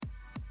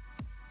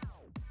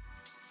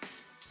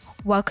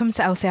Welcome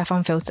to LCF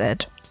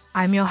Unfiltered.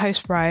 I'm your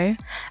host, Ro,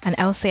 an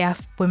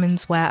LCF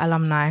women's wear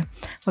alumni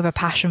with a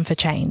passion for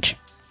change.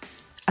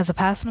 As a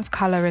person of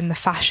colour in the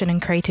fashion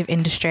and creative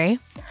industry,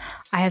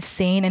 I have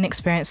seen and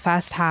experienced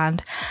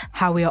firsthand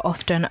how we are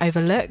often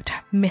overlooked,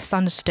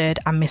 misunderstood,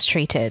 and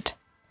mistreated.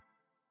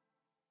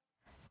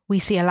 We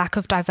see a lack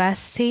of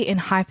diversity in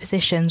high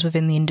positions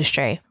within the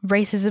industry.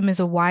 Racism is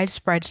a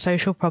widespread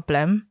social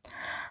problem.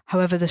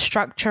 However, the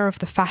structure of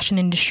the fashion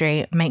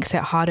industry makes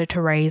it harder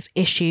to raise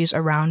issues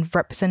around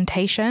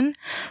representation,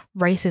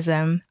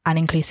 racism, and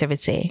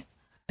inclusivity.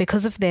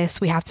 Because of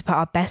this, we have to put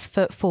our best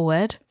foot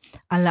forward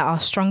and let our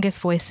strongest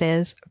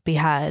voices be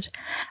heard.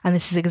 And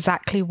this is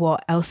exactly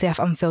what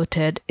LCF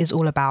Unfiltered is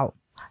all about.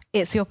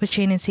 It's the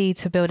opportunity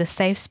to build a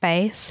safe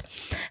space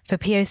for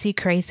POC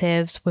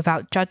creatives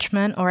without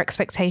judgment or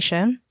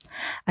expectation,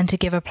 and to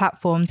give a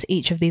platform to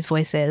each of these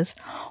voices,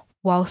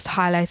 whilst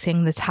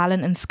highlighting the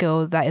talent and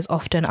skill that is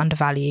often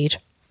undervalued.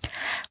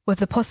 With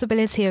the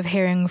possibility of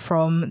hearing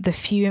from the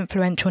few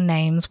influential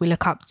names we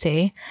look up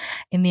to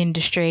in the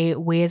industry,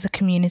 we as a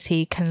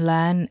community can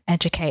learn,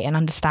 educate, and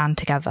understand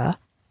together.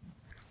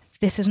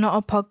 This is not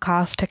a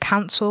podcast to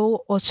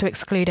cancel or to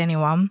exclude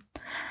anyone.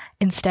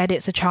 Instead,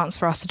 it's a chance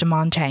for us to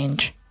demand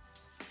change.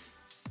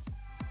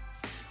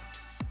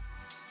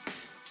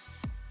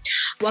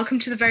 Welcome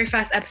to the very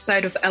first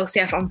episode of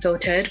LCF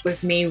Unfiltered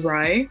with me,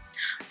 Ro.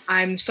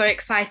 I'm so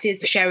excited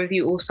to share with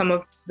you all some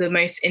of the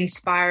most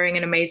inspiring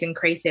and amazing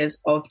creatives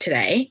of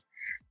today,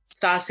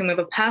 starting with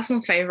a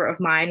personal favourite of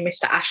mine,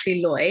 Mr.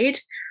 Ashley Lloyd.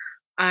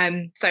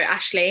 So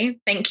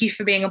Ashley, thank you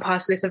for being a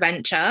part of this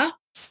adventure.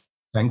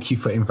 Thank you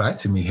for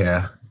inviting me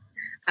here.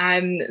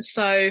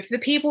 So for the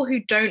people who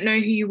don't know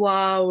who you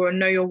are or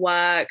know your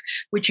work,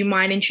 would you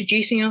mind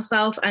introducing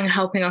yourself and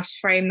helping us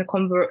frame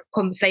the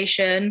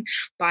conversation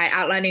by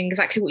outlining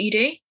exactly what you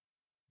do?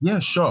 Yeah,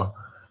 sure.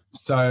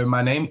 So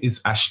my name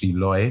is Ashley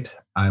Lloyd.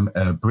 I'm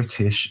a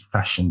British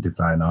fashion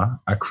designer.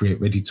 I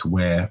create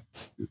ready-to-wear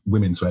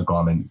women's wear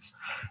garments.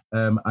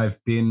 I've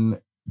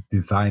been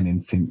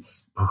designing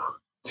since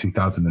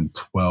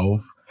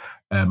 2012.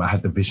 I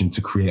had the vision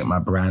to create my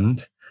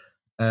brand.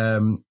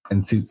 And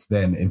since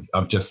then,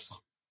 I've just,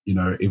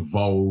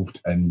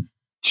 evolved and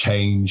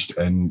changed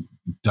and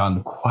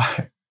done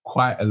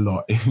quite a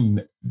lot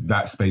in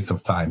that space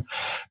of time.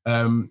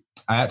 I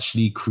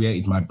actually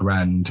created my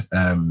brand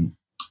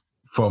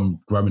from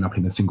growing up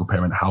in a single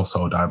parent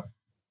household. I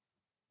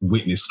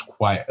witnessed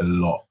quite a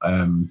lot.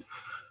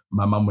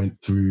 My mum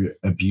went through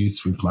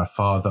abuse with my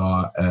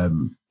father,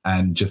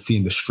 and just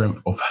seeing the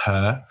strength of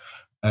her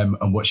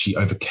and what she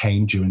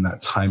overcame during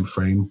that time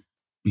frame,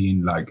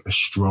 being like a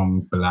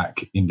strong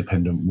Black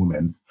independent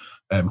woman.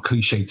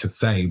 Cliche to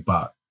say,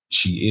 but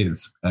she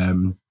is.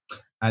 And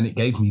it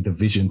gave me the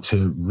vision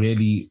to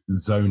really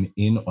zone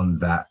in on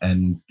that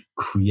and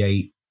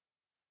create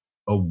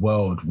a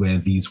world where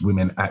these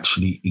women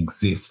actually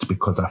exist,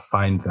 because I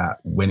find that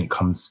when it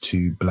comes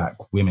to Black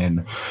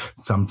women,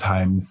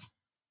 sometimes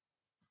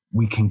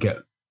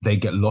they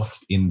get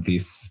lost in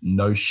this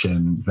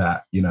notion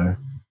that,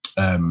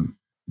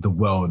 the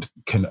world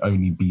can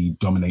only be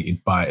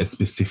dominated by a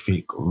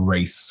specific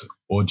race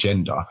or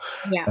gender.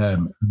 Yeah.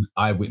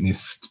 I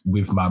witnessed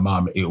with my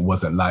mum, it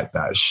wasn't like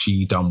that.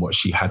 She done what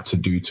she had to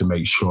do to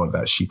make sure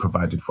that she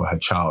provided for her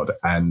child.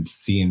 And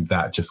seeing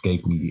that just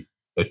gave me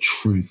a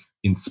true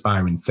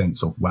inspiring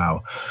sense of,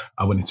 wow,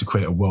 I wanted to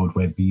create a world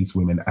where these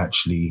women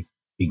actually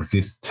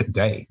exist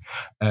today.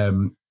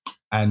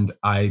 And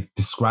I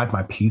describe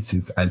my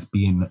pieces as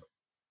being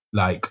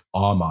like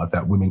armor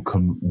that women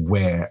can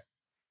wear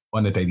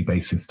on a daily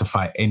basis to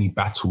fight any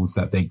battles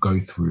that they go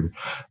through.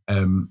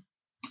 And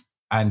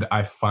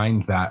I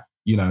find that,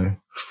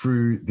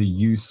 through the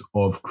use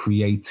of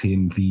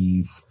creating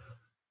these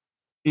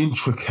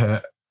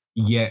intricate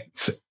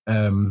yet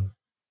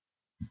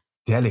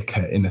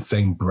delicate in the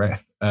same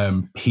breath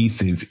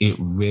pieces, it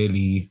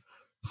really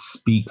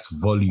speaks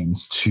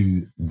volumes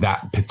to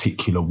that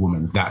particular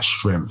woman, that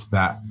strength,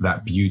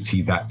 that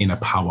beauty, that inner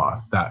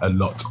power that a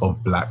lot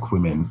of Black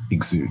women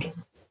exude.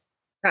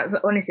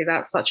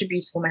 That's such a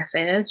beautiful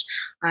message.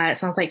 It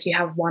sounds like you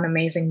have one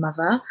amazing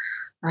mother.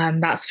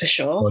 That's for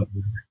sure.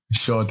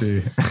 Sure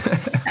do.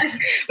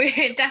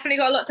 We definitely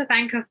got a lot to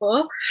thank her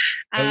for.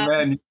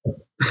 Amen.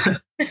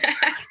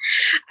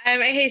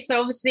 Okay,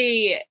 so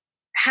obviously,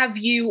 have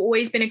you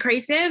always been a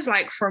creative?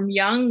 Like from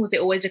young, was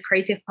it always a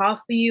creative path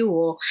for you?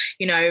 Or,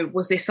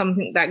 was this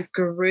something that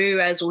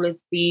grew as all of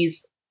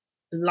these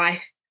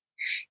life,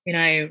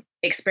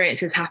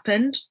 experiences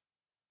happened?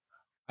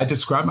 I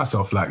describe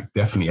myself like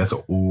definitely as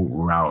an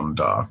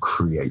all-rounder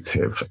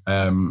creative.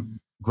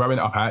 Growing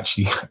up, I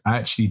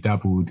actually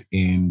dabbled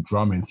in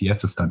drama and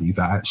theatre studies.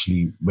 I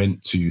actually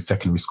went to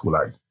secondary school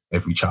like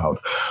every child.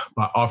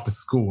 But after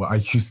school, I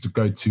used to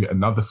go to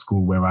another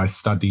school where I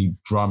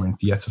studied drama and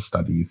theatre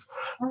studies.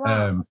 Oh,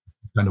 wow.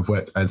 Kind of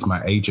worked as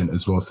my agent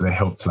as well. So they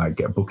helped like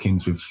get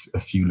bookings with a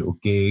few little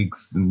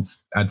gigs and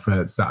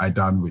adverts that I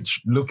done,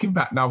 which looking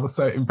back now was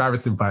so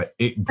embarrassing, but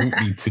it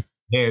brought me to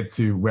here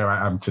to where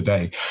I am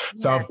today.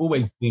 So I've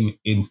always been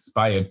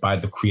inspired by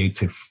the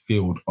creative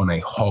field on a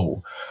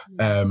whole.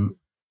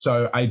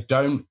 So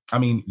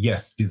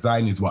yes,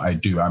 design is what I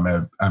do. I'm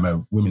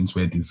a women's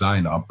wear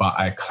designer, but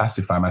I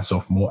classify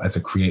myself more as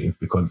a creative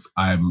because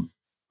I'm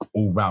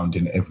all round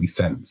in every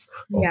sense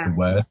of the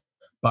word.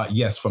 But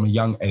yes, from a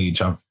young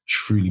age, I've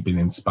truly been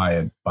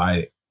inspired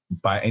by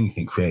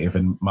anything creative.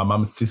 And my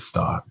mum's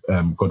sister,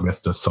 God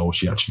rest her soul,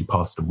 she actually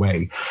passed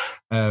away.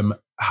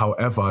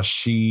 However,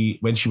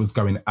 when she was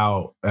going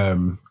out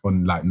on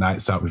like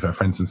nights out with her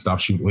friends and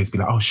stuff, she would always be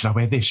like, oh, should I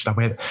wear this? Should I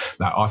wear that?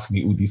 Like asking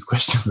me all these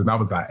questions. And I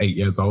was like 8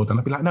 years old. And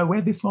I'd be like, no,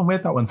 wear this one, wear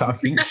that one. So I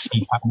think she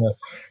kind of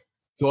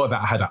saw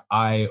that I had an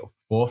eye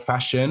for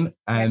fashion.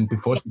 And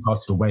before she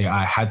passed away,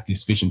 I had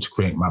this vision to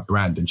create my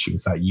brand. And she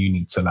was like, you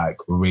need to like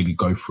really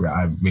go for it.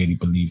 I really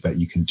believe that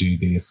you can do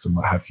this and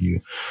what have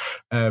you.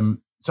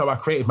 So I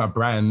created my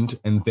brand,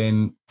 and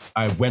then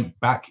I went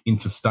back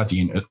into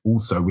studying it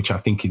also, which I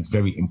think is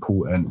very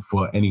important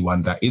for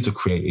anyone that is a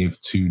creative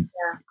to,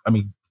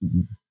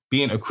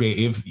 being a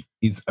creative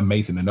is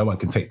amazing and no one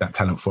can take that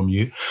talent from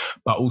you,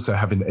 but also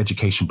having the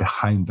education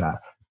behind that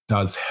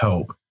does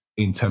help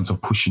in terms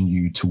of pushing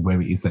you to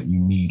where it is that you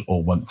need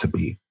or want to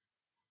be.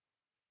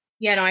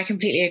 Yeah, no, I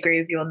completely agree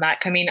with you on that.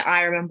 I mean,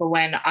 I remember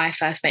when I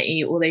first met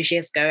you all those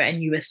years ago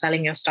and you were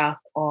selling your stuff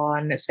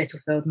on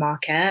Spitalfield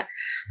Market.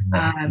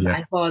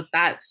 And God,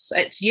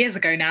 it's years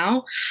ago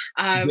now.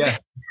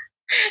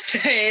 So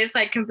it's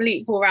like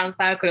complete full round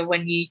circle of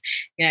when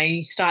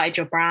you started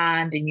your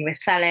brand and you were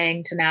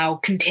selling to now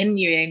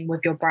continuing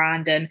with your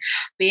brand and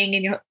being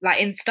in your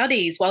in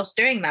studies whilst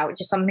doing that, which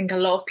is something a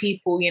lot of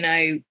people,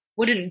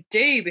 wouldn't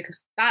do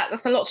because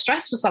that's a lot of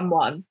stress for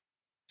someone.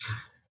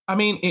 I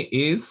mean,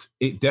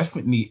 it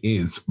definitely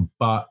is.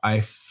 But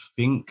I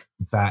think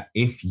that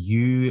if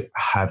you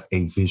have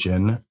a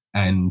vision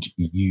and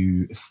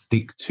you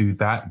stick to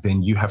that,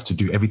 then you have to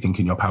do everything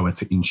in your power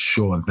to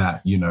ensure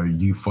that,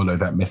 you follow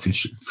that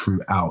message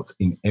throughout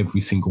in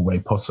every single way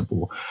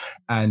possible.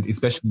 And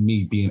especially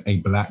me being a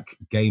Black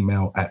gay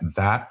male at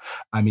that,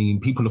 I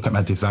mean, people look at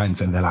my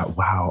designs and they're like,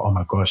 wow, oh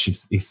my gosh,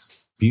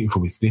 it's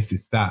beautiful, it's this,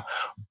 it's that.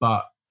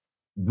 But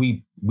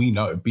we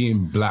know,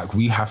 being Black,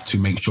 we have to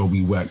make sure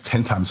we work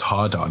 10 times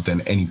harder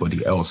than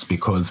anybody else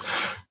because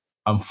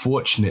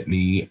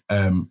unfortunately,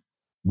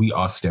 we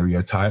are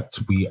stereotyped,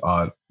 we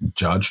are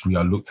judged, we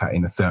are looked at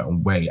in a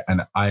certain way.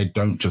 And I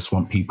don't just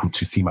want people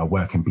to see my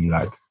work and be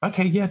like,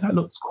 okay, yeah, that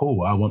looks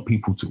cool. I want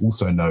people to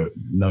also know,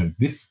 no,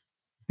 this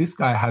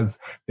guy has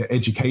the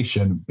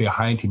education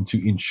behind him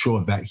to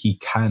ensure that he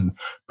can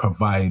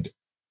provide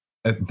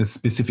the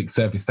specific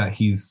service that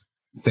he's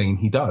saying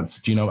he does.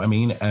 Do you know what I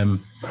mean?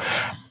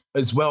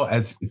 As well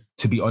as,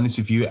 to be honest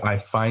with you, I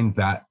find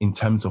that in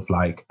terms of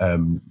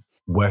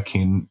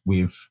working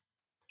with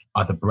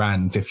other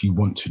brands, if you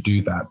want to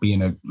do that,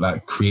 being a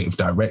creative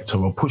director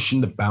or pushing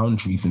the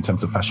boundaries in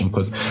terms of fashion,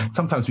 because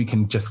sometimes we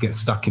can just get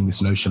stuck in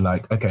this notion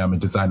okay, I'm a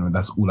designer and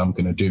that's all I'm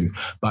going to do.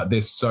 But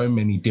there's so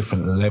many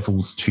different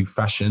levels to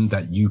fashion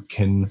that you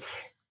can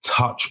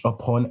touch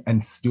upon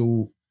and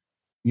still,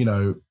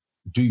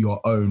 do your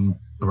own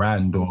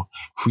brand or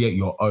create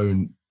your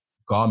own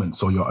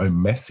garments or your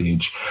own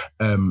message.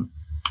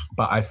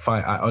 But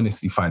I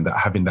honestly find that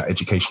having that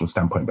educational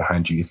standpoint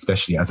behind you,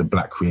 especially as a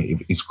Black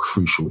creative, is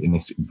crucial and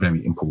it's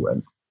very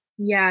important.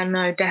 Yeah,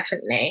 no,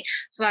 definitely.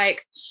 So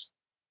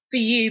for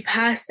you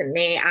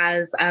personally,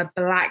 as a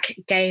Black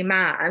gay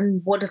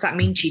man, what does that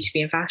mean to you to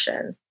be in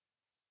fashion?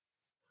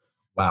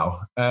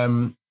 Wow.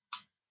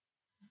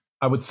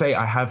 I would say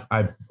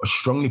I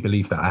strongly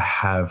believe that I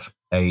have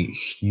a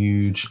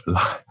huge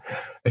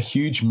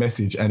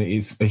message and it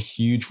is a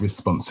huge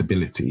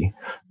responsibility.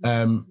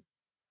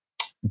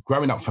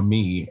 Growing up for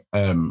me,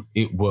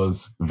 it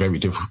was very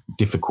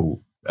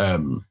difficult,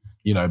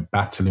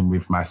 battling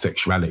with my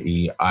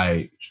sexuality.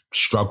 I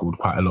struggled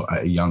quite a lot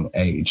at a young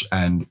age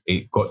and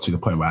it got to the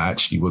point where I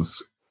actually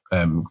was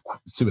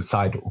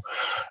suicidal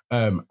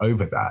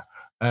over that.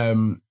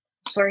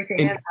 Sorry to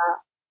hear that.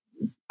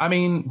 I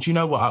mean, do you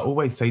know what? I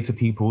always say to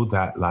people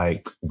that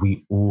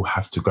we all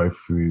have to go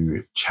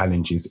through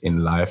challenges in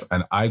life.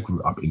 And I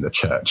grew up in the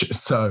church.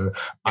 So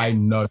I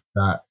know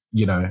that,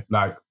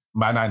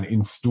 my nan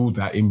installed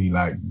that in me,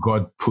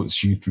 God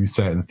puts you through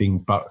certain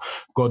things, but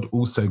God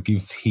also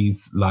gives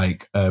his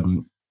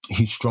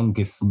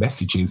strongest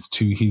messages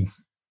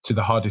to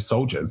the hardest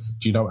soldiers.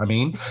 Do you know what I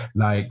mean?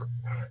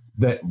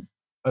 That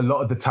a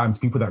lot of the times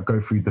people that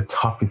go through the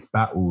toughest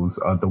battles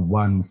are the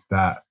ones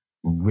that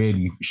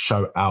really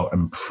show out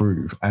and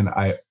prove. And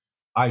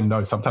I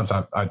know sometimes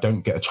I don't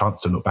get a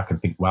chance to look back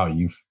and think, wow,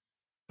 you've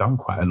done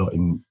quite a lot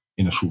in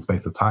a short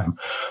space of time.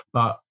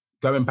 But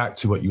going back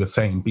to what you were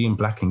saying, being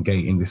Black and gay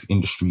in this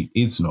industry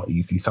is not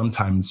easy.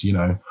 Sometimes,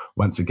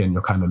 once again,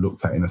 you're kind of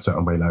looked at in a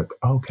certain way,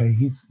 okay,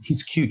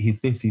 he's cute, he's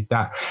this, he's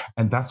that.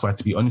 And that's why,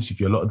 to be honest with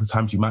you, a lot of the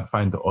times you might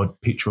find the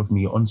odd picture of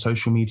me on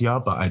social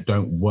media, but I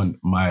don't want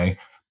my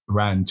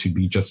brand to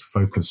be just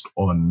focused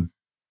on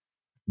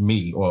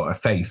me or a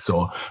face,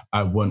 or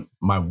I want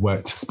my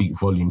work to speak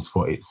volumes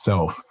for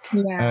itself.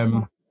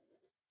 Yeah.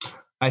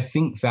 I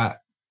think that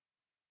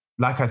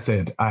like I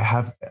said, I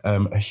have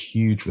a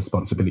huge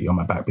responsibility on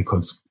my back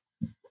because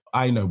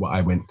I know what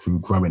I went through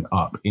growing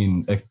up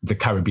in the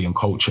Caribbean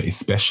culture,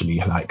 especially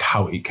like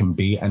how it can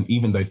be. And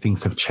even though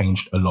things have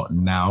changed a lot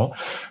now,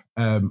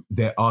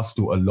 there are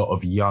still a lot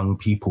of young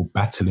people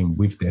battling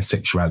with their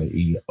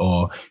sexuality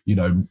or, you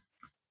know,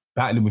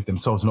 battling with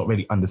themselves, not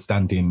really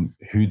understanding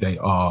who they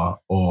are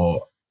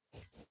or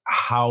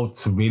how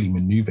to really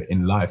maneuver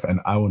in life. And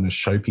I want to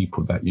show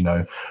people that, you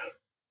know,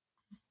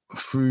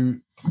 through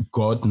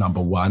God,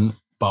 number one,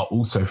 but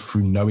also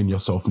through knowing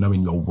yourself,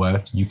 knowing your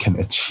worth, you can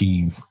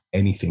achieve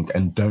anything.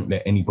 And don't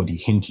let anybody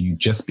hinder you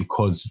just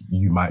because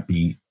you might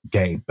be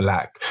gay,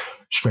 black,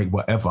 straight,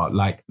 whatever.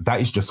 Like,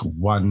 that is just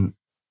one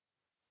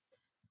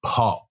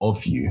part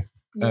of you.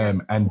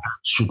 And that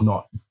should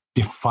not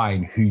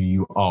define who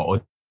you are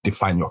or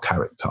define your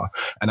character.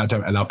 And I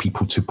don't allow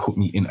people to put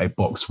me in a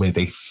box where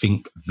they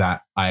think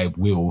that I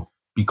will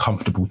be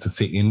comfortable to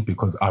sit in,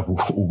 because I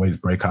will always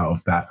break out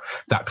of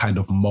that kind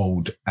of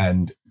mold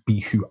and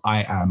be who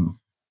I am,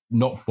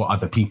 not for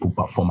other people,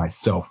 but for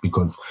myself.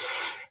 Because,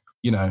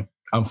 you know,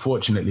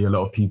 unfortunately, a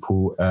lot of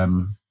people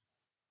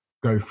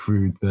go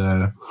through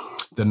the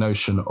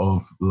notion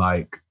of,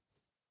 like,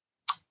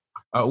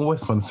 I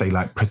always want to say,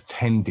 like,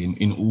 pretending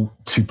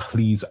to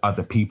please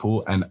other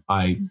people. And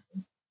I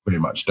very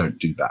much don't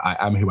do that.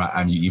 I am who I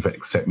am. You either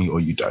accept me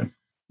or you don't.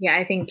 Yeah,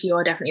 I think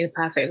you're definitely the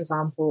perfect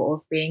example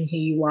of being who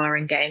you are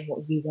and getting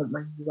what you want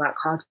when you work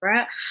hard for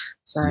it.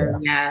 So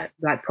yeah,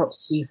 like,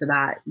 props to you for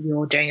that.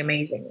 You're doing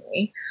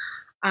amazingly.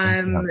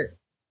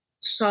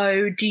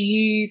 So do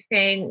you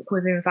think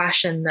within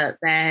fashion that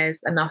there's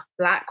enough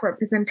Black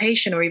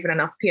representation or even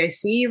enough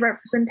POC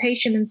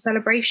representation and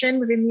celebration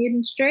within the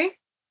industry?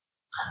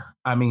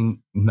 I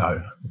mean,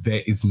 no,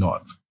 there is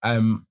not.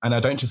 And I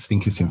don't just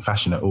think it's in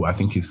fashion at all. I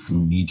think it's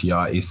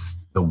media, it's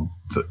the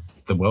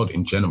world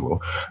in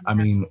general. I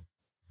mean,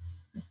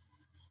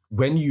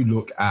 when you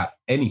look at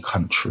any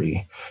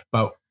country,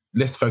 but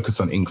let's focus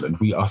on England,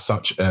 we are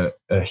such a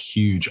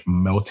huge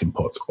melting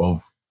pot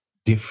of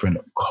different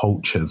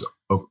cultures,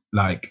 of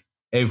like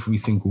every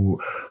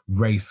single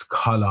race,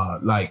 color,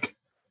 like,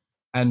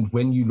 and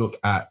when you look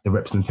at the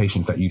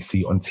representations that you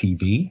see on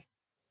TV,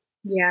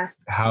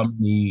 how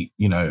many,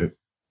 you know,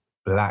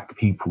 Black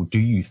people do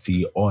you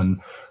see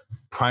on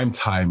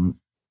primetime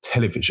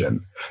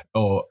television,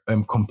 or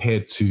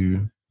compared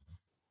to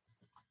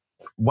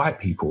white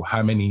people?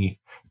 How many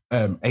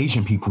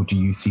Asian people do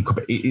you see?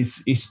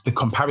 It's the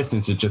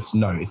comparisons are just,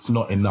 no, it's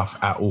not enough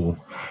at all.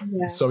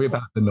 Sorry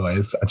about the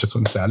noise. I just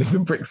want to say I live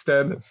in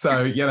Brixton,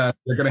 so you know,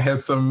 you're going to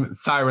hear some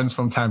sirens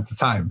from time to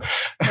time.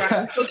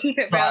 Right. We'll keep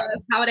it real.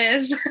 That's how it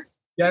is.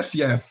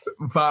 Yes.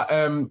 But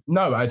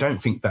no, I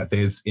don't think that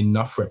there's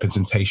enough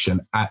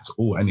representation at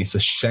all. And it's a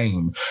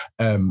shame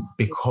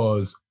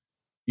because,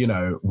 you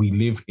know, we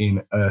live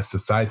in a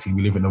society,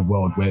 we live in a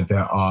world where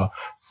there are,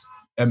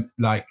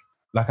 like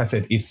I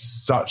said, it's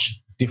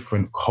such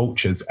different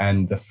cultures.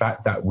 And the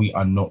fact that we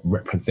are not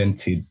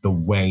represented the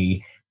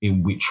way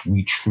in which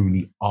we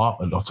truly are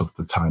a lot of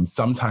the time.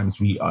 Sometimes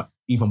we are,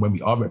 even when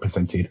we are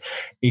represented,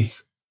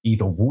 it's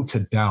either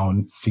watered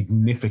down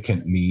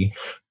significantly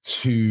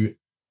to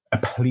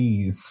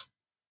please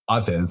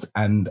others.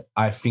 And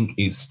I think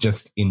it's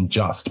just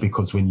unjust,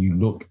 because when you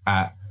look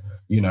at,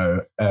 you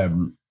know,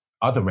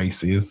 other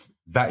races,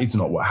 that is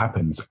not what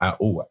happens at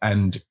all.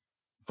 And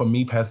for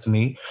me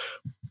personally,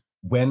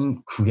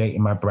 when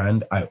creating my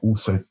brand, I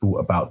also thought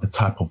about the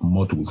type of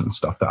models and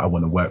stuff that I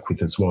want to work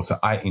with as well. So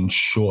I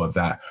ensure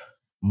that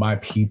my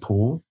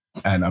people,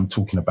 and I'm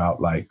talking about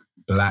like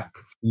Black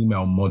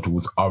female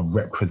models, are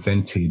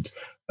represented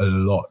a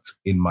lot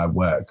in my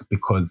work,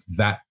 because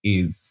that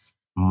is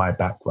my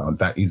background.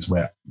 That is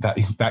where that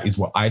is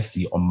what I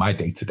see on my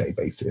day-to-day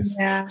basis.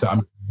 So I'm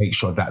going to make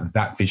sure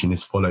that vision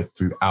is followed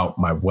throughout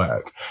my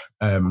work.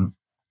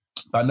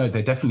 But no,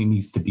 there definitely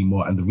needs to be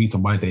more. And the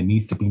reason why there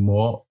needs to be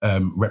more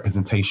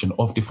representation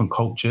of different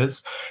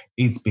cultures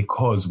is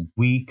because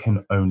we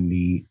can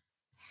only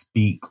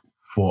speak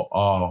for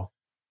our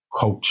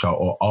culture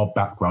or our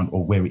background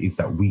or where it is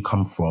that we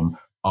come from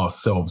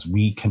ourselves.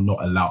 We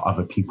cannot allow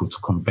other people to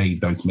convey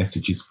those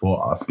messages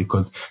for us,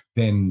 because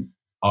then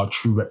our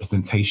true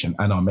representation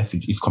and our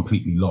message is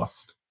completely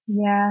lost.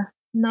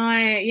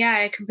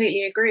 I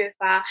completely agree with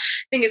that.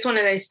 I think it's one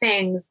of those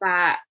things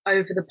that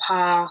over the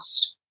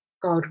past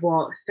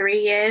 3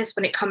 years,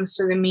 when it comes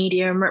to the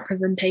media and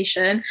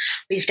representation,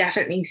 we've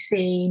definitely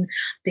seen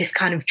this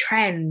kind of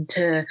trend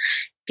to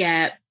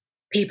get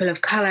people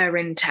of colour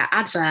into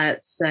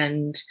adverts,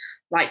 and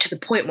like to the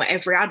point where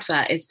every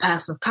advert is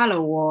person of colour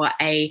or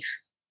a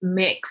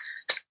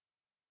mixed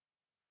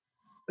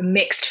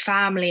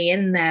family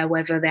in there,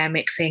 whether they're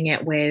mixing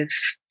it with,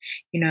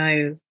 you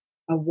know,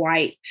 a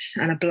white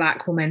and a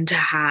Black woman to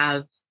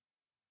have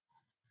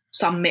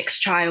some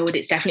mixed child.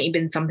 It's definitely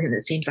been something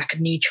that seems like a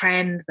new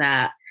trend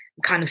that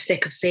I'm kind of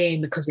sick of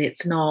seeing, because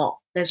there's no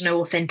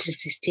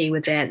authenticity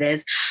with it.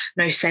 There's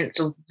no sense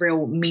of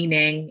real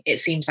meaning. It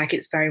seems like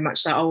it's very much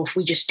so, if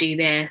we just do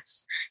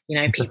this, you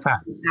know, people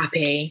will be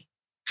happy.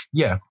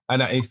 Yeah.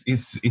 And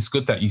it's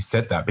good that you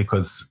said that,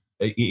 because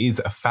it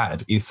is a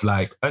fad. It's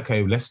like,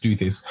 okay, let's do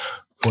this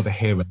for the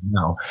here and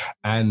now.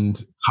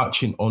 And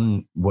touching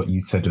on what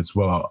you said as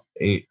well,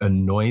 it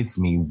annoys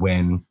me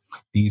when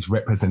these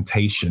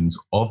representations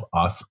of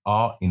us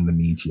are in the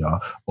media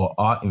or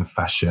are in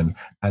fashion,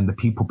 and the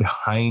people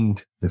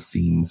behind the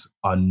scenes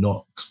are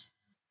not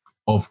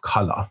of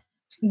color.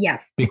 Yeah.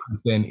 Because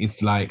then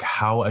it's like,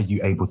 how are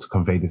you able to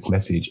convey this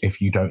message if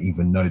you don't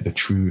even know the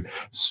true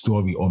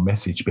story or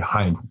message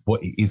behind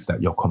what it is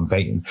that you're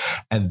conveying?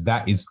 And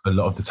that is a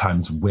lot of the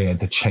times where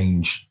the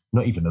change,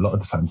 not even a lot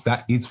of the times,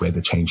 that is where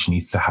the change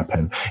needs to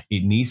happen.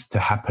 It needs to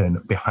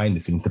happen behind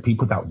the scenes. The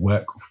people that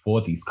work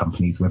for these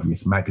companies, whether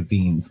it's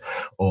magazines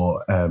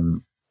or,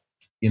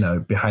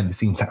 behind the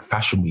scenes at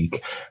Fashion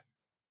Week,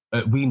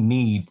 we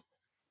need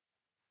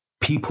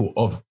people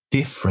of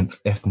different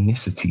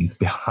ethnicities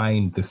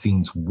behind the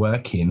scenes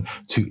working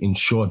to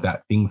ensure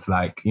that things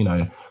like,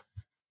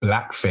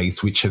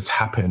 blackface, which has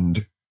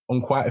happened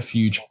on quite a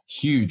few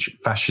huge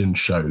fashion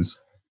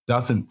shows,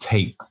 doesn't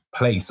take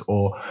place,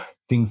 or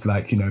things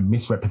like,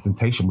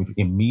 misrepresentation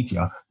within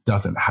media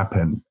doesn't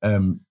happen.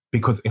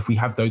 Because if we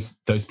have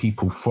those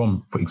people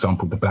from, for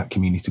example, the Black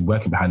community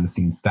working behind the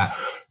scenes that,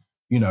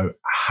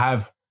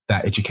 have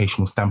that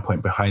educational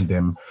standpoint behind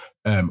them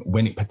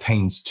when it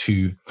pertains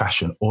to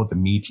fashion or the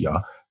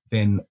media,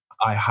 then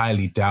I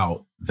highly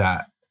doubt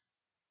that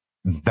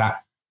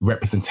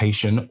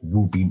representation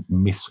will be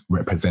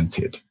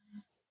misrepresented.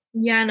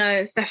 Yeah, no,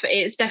 it's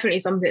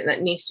definitely something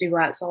that needs to be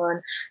worked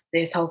on.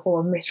 This whole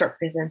form of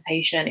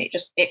misrepresentation,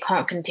 it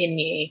can't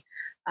continue.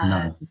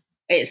 No.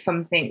 It's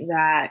something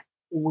that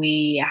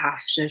we have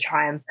to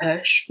try and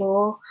push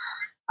for.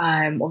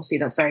 Obviously,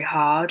 that's very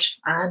hard,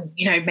 and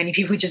many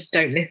people just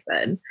don't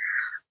listen.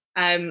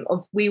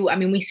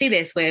 We see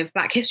this with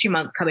Black History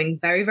Month coming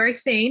very, very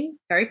soon,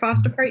 very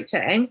fast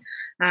approaching.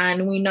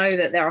 And we know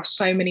that there are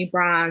so many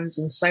brands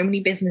and so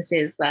many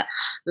businesses that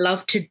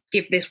love to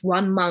give this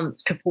 1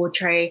 month to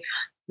portray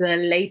the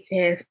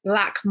latest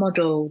Black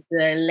model,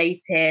 the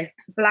latest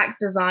Black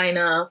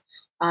designer,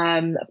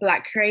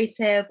 Black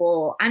creative,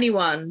 or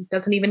anyone.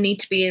 Doesn't even need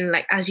to be in,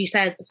 like, as you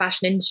said, the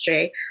fashion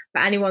industry,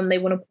 but anyone they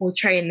want to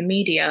portray in the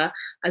media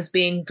as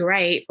being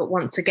great. But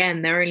once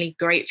again, they're only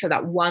great for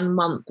that 1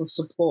 month of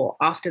support.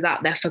 After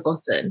that, they're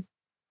forgotten.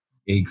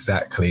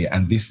 Exactly.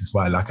 And this is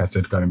why, like I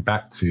said, going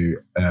back to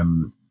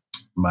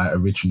my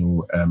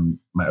original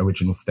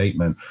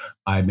statement,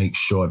 I make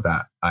sure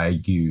that I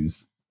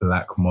use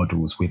Black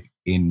models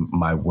within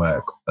my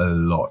work a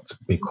lot,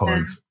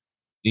 because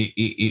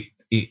it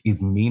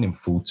is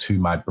meaningful to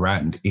my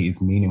brand. It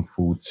is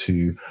meaningful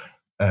to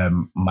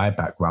my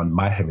background,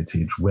 my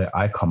heritage, where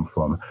I come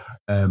from.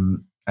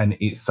 And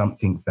it's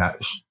something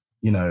that,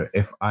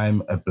 if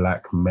I'm a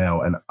Black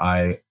male and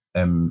I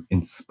am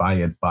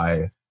inspired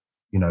by,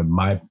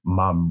 my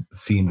mum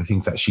seeing the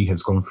things that she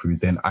has gone through,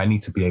 then I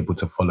need to be able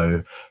to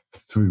follow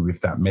through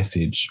with that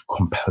message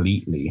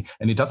completely.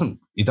 And it doesn't,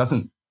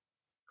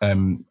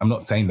 I'm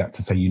not saying that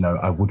to say,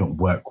 I wouldn't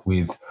work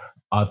with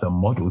other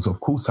models.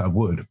 Of course I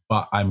would,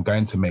 but I'm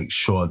going to make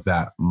sure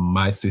that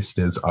my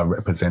sisters are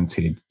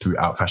represented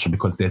throughout fashion,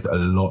 because there's a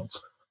lot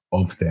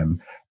of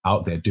them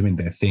out there doing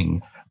their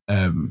thing.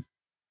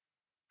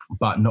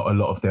 But not a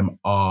lot of them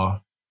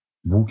are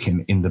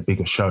walking in the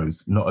bigger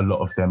shows. Not a lot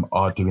of them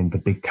are doing the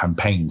big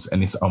campaigns.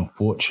 And it's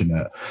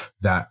unfortunate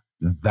that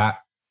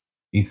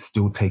is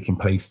still taking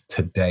place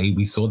today.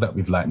 We saw that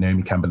with like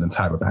Naomi Campbell and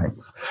Tyra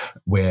Banks,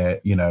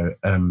 where,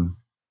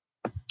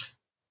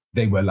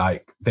 they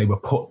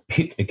were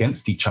pit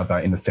against each other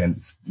in a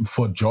sense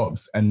for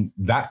jobs. And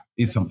that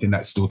is something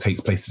that still takes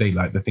place today.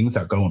 Like, the things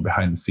that go on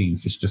behind the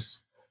scenes is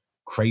just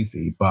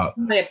crazy, but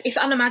it's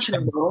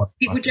unimaginable.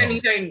 People generally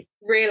don't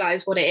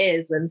realize what it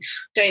is and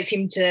don't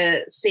seem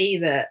to see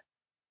that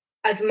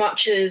as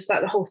much as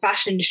like the whole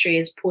fashion industry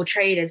is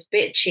portrayed as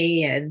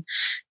bitchy and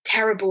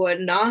terrible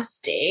and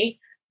nasty,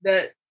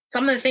 that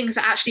some of the things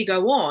that actually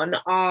go on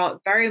are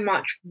very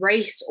much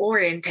race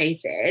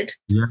orientated.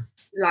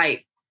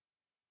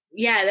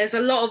 There's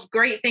a lot of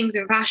great things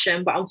in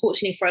fashion, but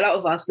unfortunately for a lot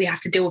of us, we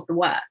have to deal with the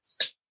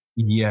worst.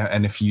 Yeah,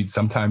 and if you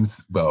stand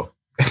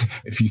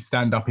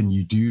up and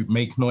you do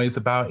make noise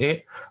about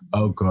it,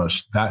 oh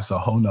gosh, that's a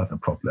whole nother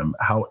problem.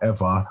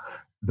 However,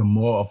 the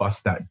more of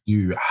us that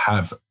do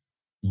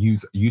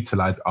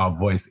utilize our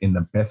voice in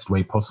the best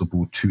way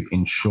possible to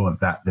ensure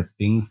that the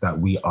things that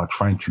we are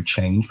trying to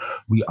change,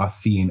 we are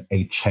seeing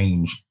a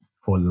change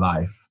for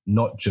life,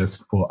 not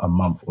just for a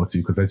month or two.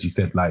 Because as you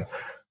said, like,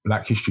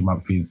 Black History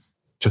Month is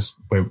just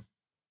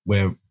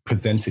we're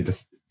presented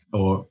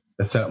or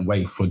a certain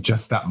way for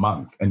just that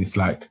month. And it's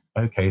like,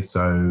 okay,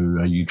 so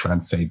are you trying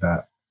to say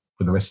that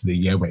for the rest of the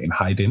year we're in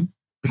hiding?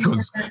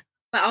 Because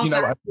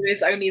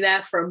it's only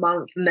there for a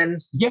month and then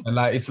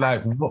it's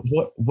like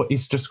what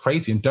it's just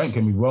crazy. And don't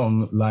get me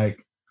wrong,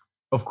 like,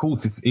 of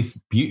course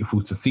it's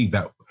beautiful to see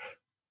that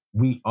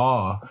we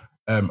are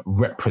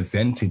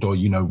represented, or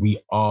we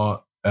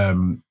are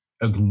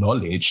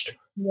acknowledged.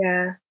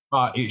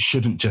 But it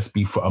shouldn't just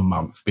be for a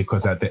month,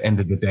 because at the end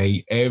of the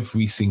day,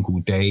 every single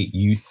day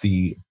you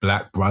see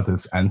Black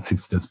brothers and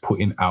sisters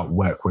putting out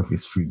work, whether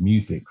it's through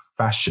music,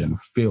 fashion,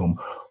 film.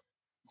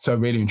 So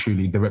really and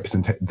truly,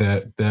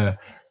 the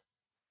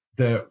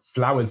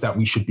flowers that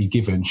we should be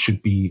given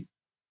should be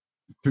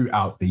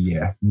throughout the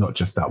year, not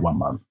just that 1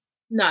 month.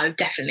 No,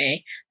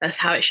 definitely. That's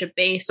how it should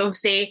be. So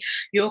obviously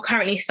you're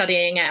currently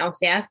studying at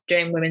LCF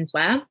doing women's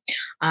wear.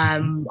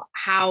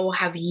 How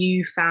have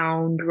you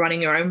found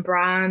running your own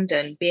brand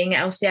and being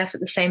at LCF at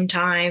the same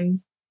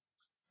time?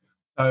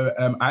 So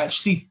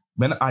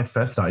when I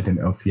first started in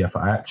LCF,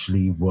 I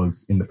actually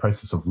was in the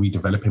process of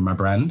redeveloping my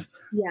brand.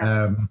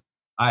 Yeah.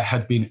 I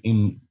had been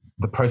in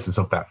the process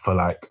of that for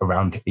like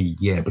around a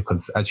year,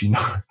 because as you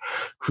know,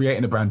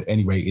 creating a brand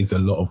anyway is a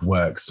lot of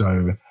work.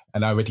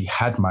 And I already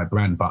had my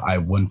brand, but I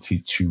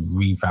wanted to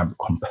revamp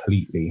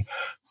completely.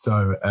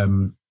 So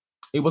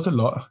it was a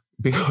lot,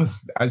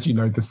 because as you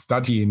know, the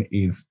studying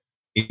is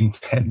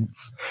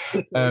intense.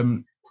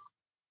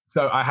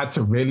 So I had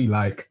to really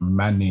like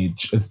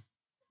manage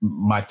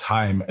my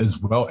time, as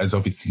well as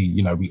obviously,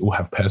 you know, we all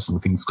have personal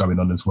things going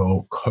on as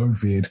well.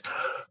 COVID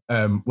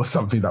was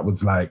something that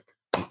was like,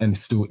 and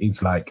still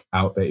is like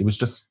out there. It was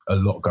just a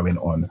lot going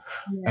on.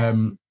 Yeah.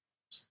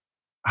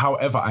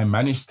 However, I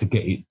managed to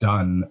get it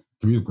done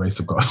through the grace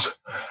of God,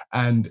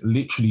 and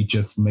literally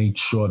just made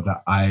sure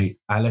that I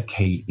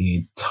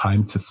allocated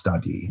time to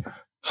study,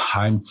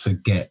 time to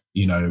get,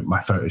 you know, my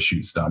photo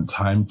shoots done,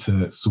 time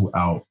to sort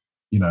out,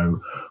 you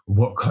know,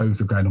 what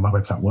clothes are going on my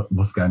website,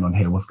 what's going on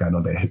here, what's going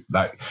on there.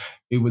 Like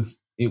it was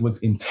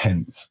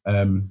intense.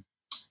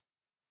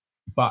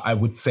 But I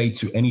would say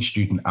to any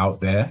student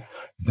out there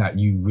that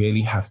you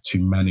really have to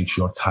manage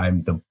your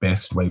time the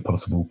best way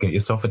possible. Get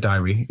yourself a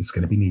diary. It's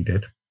going to be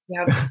needed.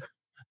 Yeah.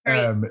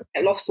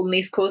 Get lost on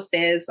these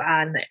courses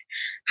and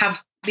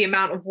have the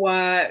amount of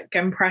work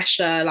and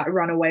pressure like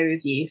run away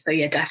with you. So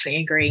yeah,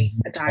 definitely agree.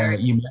 A diary.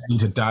 You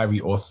need a diary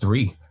or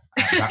 3.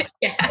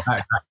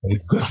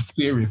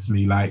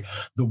 Seriously, like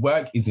the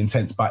work is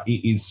intense, but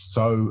it is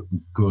so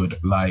good.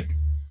 Like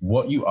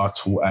what you are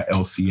taught at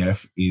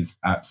LCF is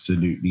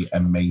absolutely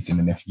amazing.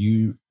 And if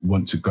you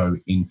want to go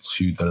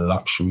into the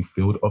luxury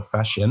field of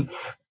fashion,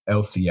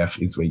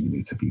 LCF is where you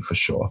need to be for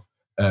sure.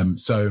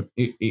 So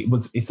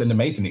it's an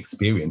amazing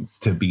experience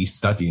to be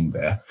studying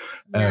there.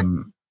 Yeah.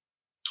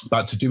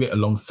 But to do it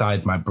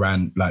alongside my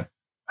brand, like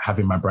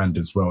having my brand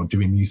as well,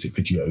 doing music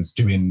videos,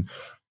 doing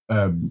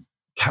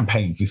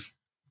campaigns,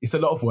 it's a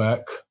lot of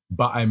work,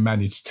 but I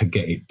managed to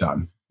get it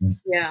done.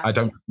 Yeah. I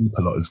don't sleep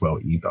a lot as well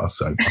either,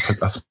 so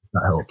that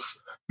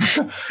helps.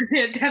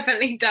 It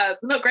definitely does.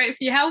 Not great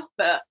for your health,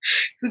 but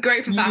it's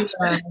great for fashion.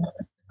 Yeah.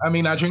 I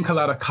mean, I drink a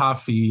lot of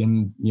coffee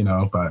and, you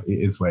know, but it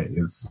is what it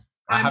is.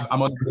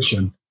 I'm on a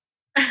mission.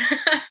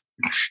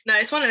 No,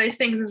 it's one of those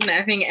things, isn't it?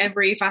 I think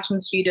every fashion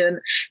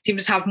student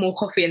seems to have more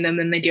coffee in them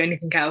than they do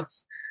anything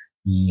else.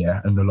 Yeah,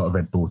 and a lot of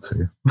Red Bull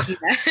too.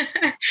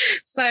 Yeah.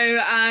 So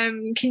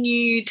can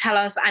you tell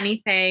us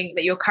anything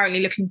that you're currently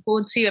looking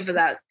forward to, whether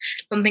that's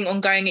something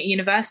ongoing at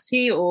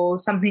university or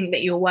something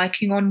that you're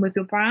working on with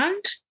your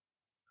brand?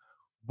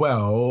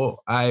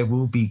 Well, I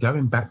will be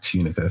going back to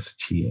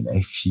university in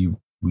a few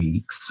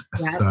weeks.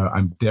 Yeah. So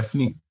I'm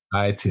definitely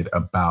excited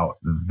about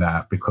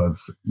that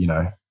because, you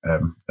know, I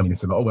mean,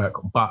 it's a lot of work,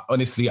 but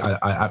honestly, I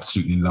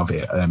absolutely love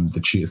it.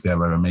 The tutors there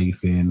are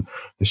amazing.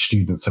 The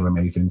students are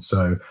amazing.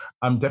 So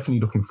I'm definitely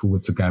looking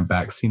forward to going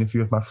back, seeing a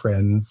few of my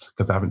friends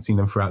because I haven't seen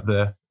them throughout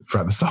the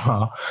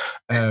summer.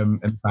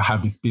 And I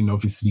have, it's been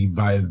obviously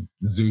via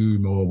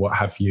Zoom or what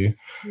have you.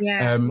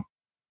 Yeah.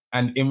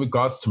 And in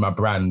regards to my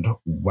brand,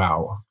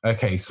 wow.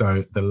 Okay,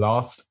 so the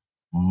last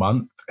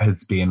month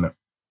has been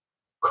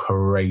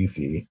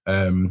crazy.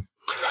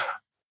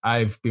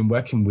 I've been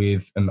working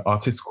with an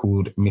artist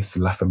called Miss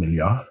La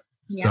Familia.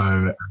 Yeah.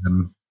 So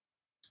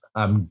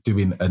I'm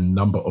doing a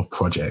number of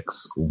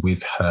projects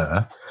with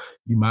her.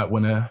 You might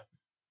want to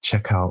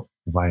check out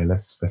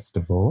Wireless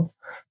Festival.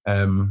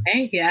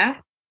 Yeah.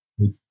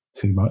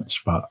 Too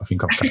much, but I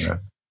think I've kind of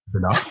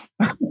enough.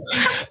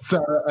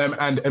 So,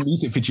 and a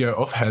music video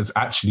of hers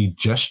actually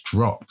just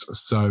dropped.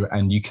 So,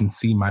 and you can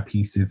see my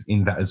pieces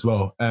in that as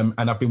well. And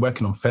I've been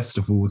working on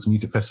festivals,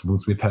 music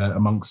festivals with her,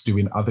 amongst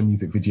doing other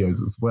music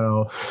videos as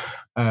well.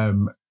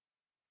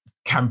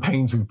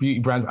 Campaigns with beauty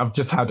brands. I've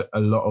just had a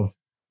lot of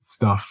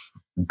stuff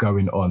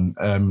going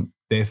on.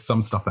 There's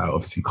some stuff that I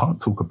obviously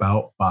can't talk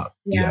about, but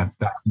yeah,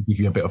 that can give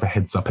you a bit of a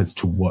heads up as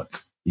to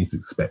what is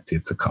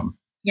expected to come.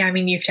 Yeah, I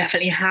mean, you've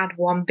definitely had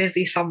one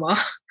busy summer.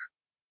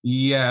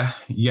 Yeah,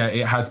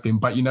 it has been.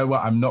 But you know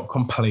what? I'm not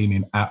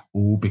complaining at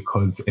all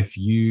because if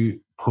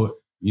you put,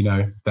 you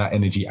know, that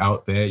energy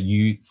out there,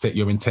 you set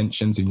your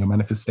intentions and your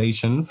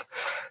manifestations,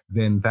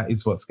 then that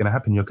is what's going to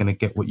happen. You're going to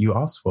get what you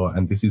asked for.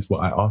 And this is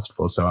what I asked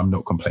for. So I'm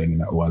not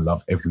complaining at all. I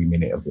love every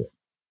minute of it.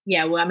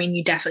 Yeah, well, I mean,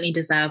 you definitely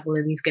deserve all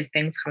of these good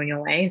things coming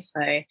your way. So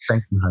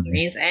thank you,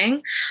 honey.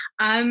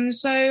 Amazing.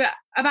 So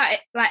about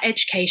like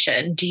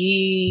education, do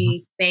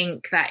you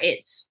think that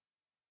it's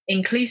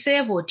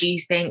inclusive, or do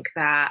you think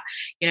that,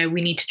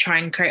 we need to try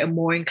and create a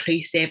more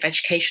inclusive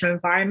educational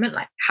environment?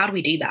 Like, how do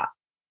we do that?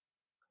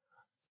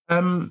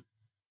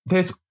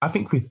 I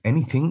think with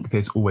anything,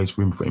 there's always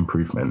room for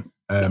improvement.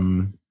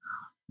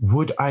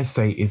 Would I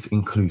say it's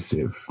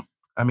inclusive?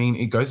 I mean,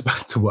 it goes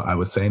back to what I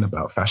was saying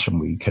about Fashion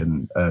Week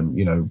and,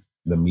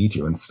 the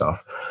media and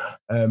stuff.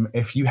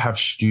 If you have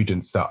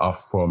students that are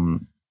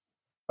from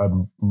a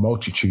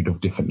multitude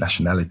of different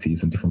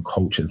nationalities and different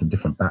cultures and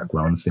different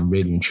backgrounds, then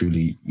really and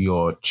truly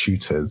your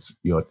tutors,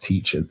 your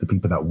teachers, the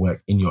people that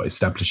work in your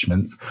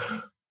establishments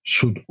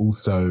should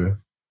also,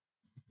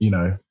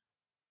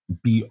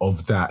 be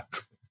of that,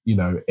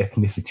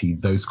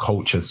 ethnicity, those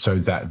cultures, so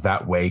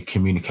that way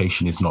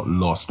communication is not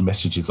lost,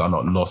 messages are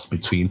not lost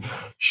between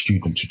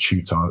student to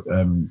tutor,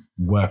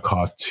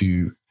 worker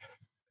to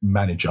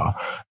manager.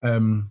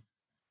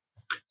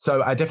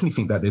 So I definitely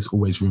think that there's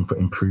always room for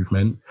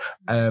improvement.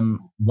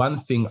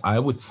 One thing I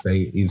would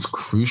say is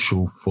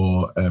crucial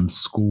for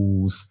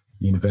schools,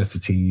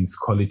 universities,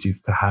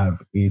 colleges to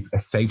have is a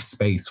safe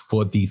space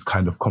for these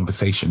kind of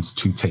conversations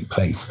to take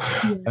place.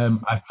 Yeah.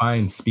 I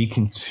find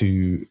speaking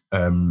to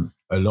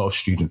a lot of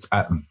students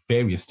at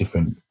various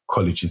different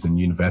colleges and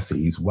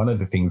universities, one of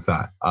the things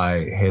that I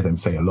hear them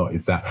say a lot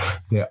is that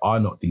there are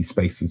not these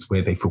spaces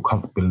where they feel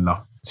comfortable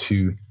enough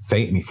to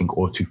say anything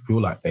or to feel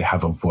like they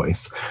have a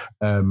voice.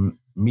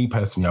 Me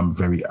personally, I'm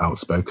very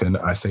outspoken.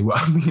 I say what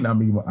I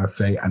mean what I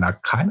say, and I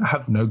kind of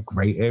have no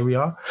grey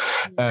area.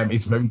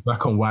 It's very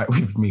black and white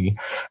with me.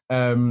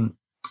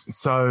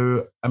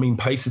 So, I mean,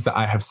 places that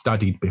I have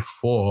studied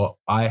before,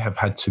 I have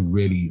had to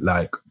really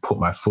put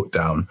my foot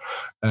down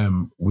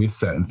with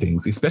certain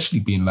things, especially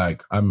being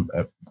I'm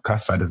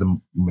classified as a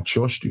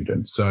mature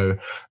student. So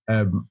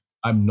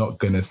I'm not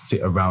going to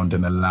sit around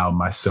and allow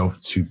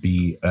myself to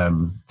be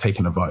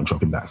taken advantage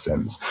of in that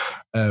sense.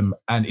 And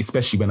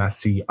especially when I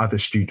see other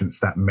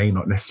students that may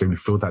not necessarily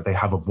feel that they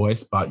have a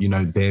voice, but,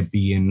 they're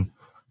being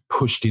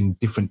pushed in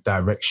different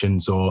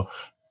directions or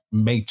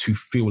made to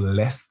feel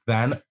less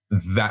than,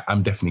 that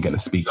I'm definitely going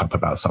to speak up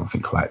about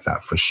something like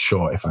that for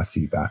sure if I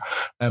see that.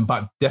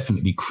 But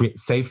definitely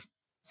safe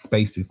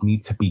spaces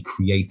need to be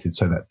created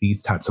so that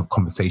these types of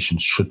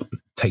conversations should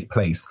take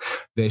place.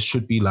 There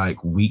should be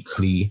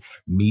weekly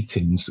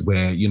meetings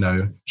where,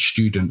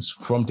 students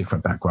from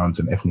different backgrounds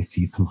and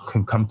ethnicities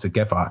can come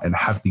together and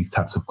have these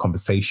types of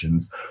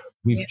conversations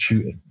with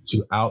tutors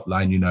to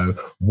outline,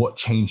 what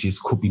changes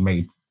could be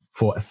made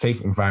for a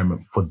safe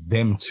environment for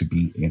them to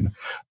be in.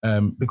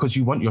 Because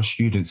you want your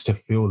students to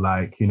feel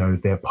like,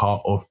 they're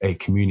part of a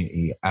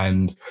community.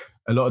 And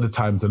a lot of the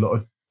times, a lot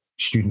of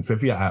students,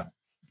 whether you're at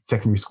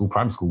secondary school,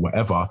 primary school,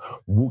 whatever,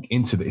 walk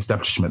into the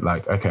establishment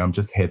okay, I'm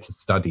just here to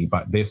study.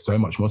 But there's so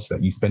much more to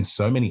that. You spend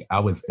so many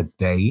hours a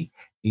day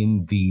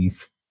in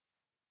these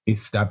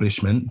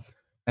establishments,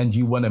 and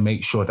you want to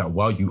make sure that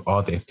while you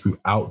are there,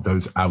 throughout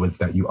those hours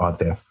that you are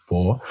there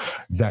for,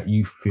 that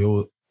you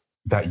feel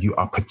that you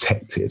are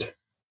protected.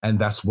 And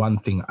that's one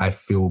thing I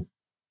feel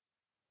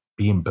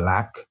being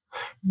Black,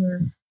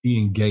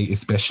 being gay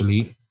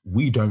especially,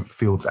 we don't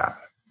feel that.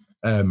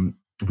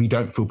 We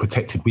don't feel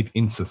protected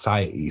within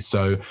society.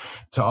 So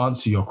to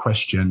answer your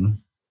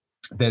question,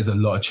 there's a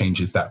lot of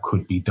changes that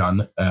could be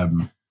done.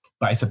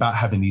 But it's about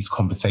having these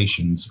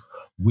conversations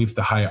with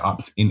the higher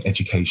ups in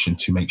education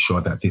to make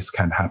sure that this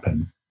can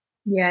happen.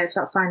 Yeah, it's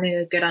about finding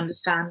a good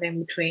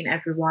understanding between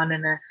everyone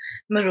and a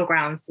middle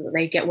ground so that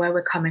they get where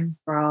we're coming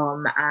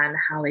from and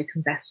how they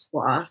can best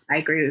support us. I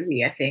agree with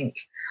you. I think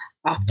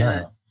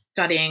after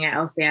studying at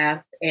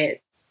LCF,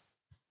 it's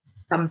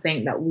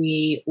something that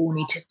we all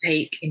need to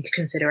take into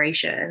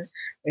consideration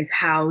is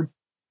how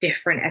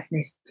different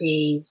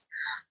ethnicities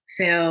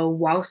feel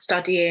while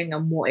studying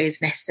and what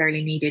is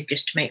necessarily needed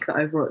just to make the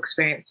overall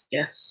experience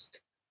just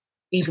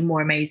even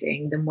more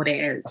amazing than what it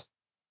is.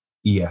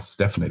 Yes,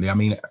 definitely. I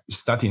mean,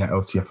 studying at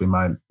LCF in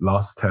my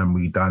last term,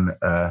 we done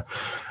a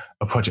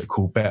project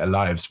called Better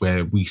Lives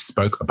where we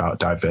spoke about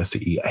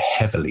diversity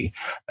heavily.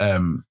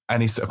 And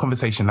it's a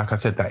conversation, like I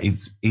said, that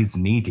is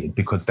needed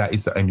because that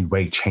is the only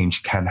way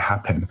change can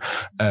happen.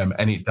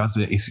 And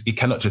it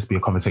cannot just be a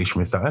conversation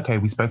where it's okay,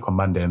 we spoke on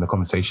Monday and the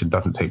conversation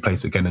doesn't take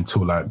place again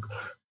until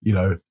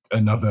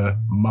another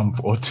month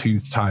or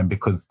two's time,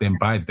 because then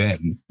by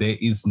then there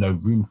is no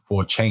room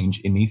for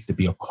change. It needs to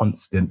be a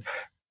constant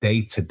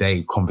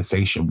day-to-day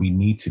conversation. We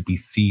need to be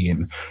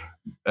seeing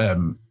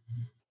an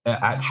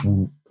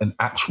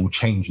actual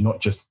change,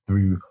 not just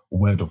through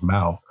word of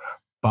mouth,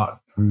 but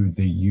through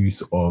the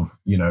use of,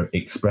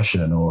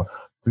 expression, or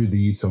through the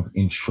use of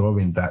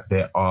ensuring that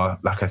there are,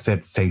 like I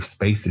said, safe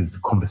spaces,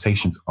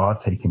 conversations are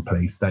taking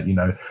place, that,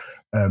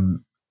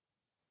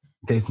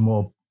 there's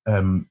more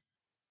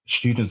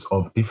students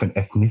of different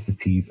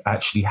ethnicities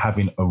actually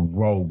having a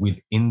role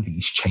within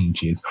these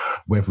changes,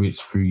 whether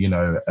it's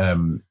through,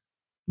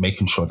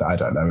 making sure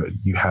that,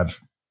 you have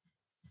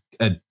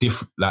a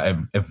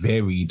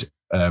varied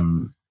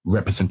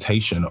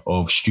representation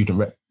of student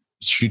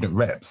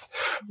reps,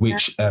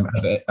 which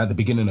at the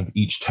beginning of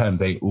each term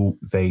they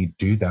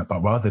do that.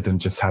 But rather than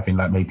just having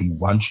maybe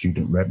one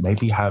student rep,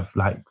 maybe have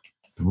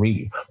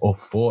 3 or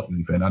 4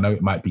 even. I know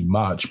it might be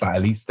much, but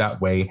at least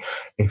that way,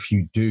 if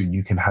you do,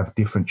 you can have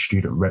different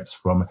student reps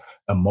from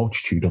a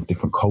multitude of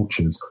different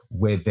cultures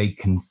where they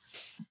can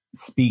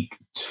speak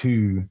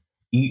to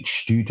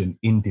each student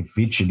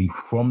individually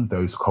from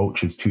those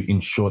cultures to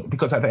ensure,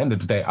 because at the end of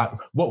the day,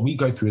 what we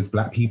go through as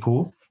Black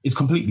people is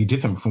completely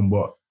different from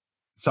what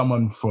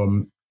someone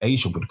from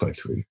Asia would go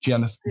through. Do you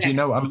understand? Yeah. Do you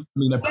know what I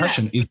mean?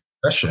 Oppression is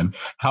oppression.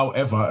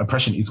 However,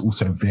 oppression is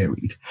also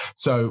varied.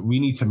 So we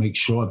need to make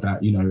sure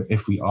that, you know,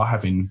 if we are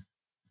having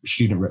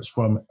student reps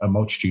from a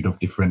multitude of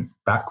different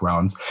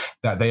backgrounds,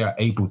 that they are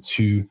able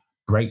to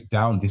break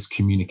down this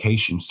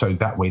communication so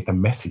that way the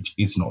message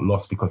is not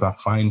lost. Because I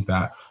find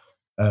that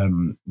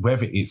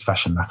whether it's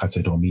fashion, like I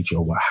said, or media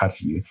or what have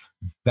you,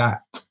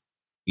 that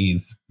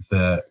is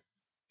the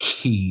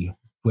key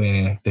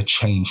where the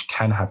change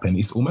can happen.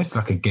 It's almost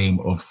like a game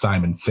of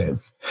Simon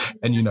Says.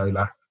 And, you know,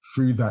 like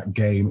through that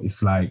game,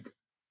 it's like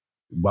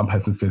one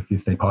person says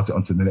this, they pass it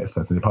on to the next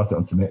person, they pass it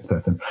on to the next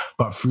person.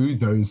 But through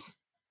those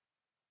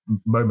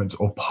moments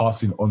of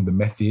passing on the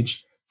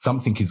message,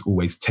 something is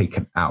always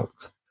taken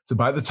out. So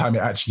by the time it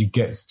actually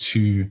gets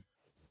to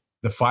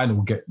the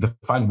final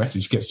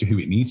message gets to who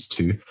it needs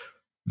to,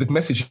 the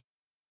message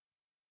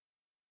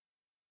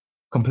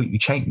completely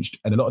changed.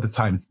 And a lot of the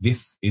times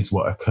this is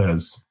what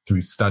occurs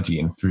through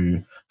studying,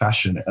 through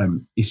fashion.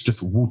 It's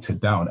just watered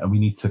down, and we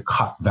need to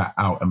cut that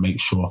out and make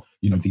sure,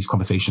 you know, these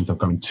conversations are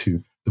going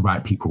to the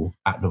right people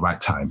at the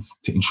right times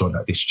to ensure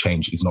that this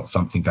change is not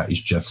something that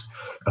is just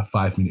a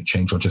 5-minute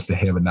change or just a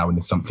here and now, and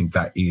it's something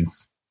that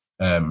is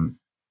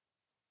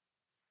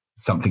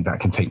something that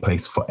can take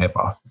place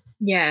forever.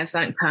 Yeah, it's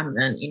like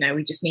permanent. You know,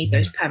 we just need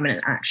those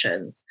permanent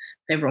actions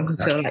so everyone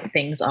can feel like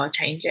things are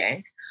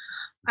changing.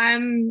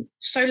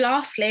 So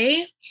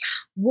lastly,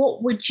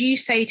 what would you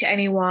say to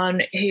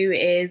anyone who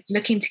is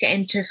looking to get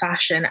into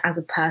fashion as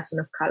a person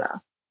of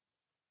colour?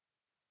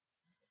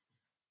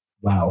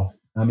 Wow.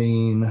 I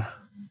mean,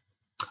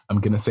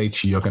 I'm going to say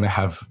to you, you're going to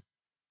have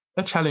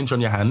a challenge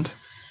on your hand.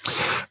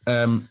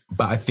 But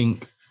I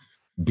think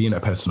being a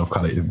person of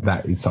colour,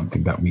 that is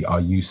something that we are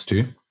used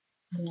to.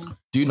 Yeah.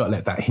 Do not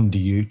let that hinder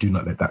you. Do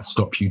not let that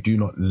stop you. Do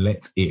not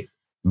let it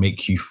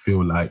make you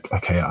feel like,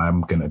 okay,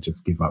 I'm going to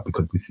just give up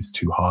because this is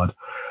too hard.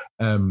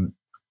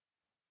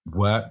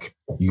 Work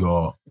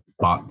your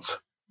butt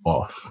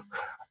off.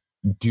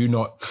 Do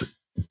not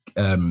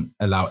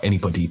allow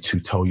anybody to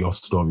tell your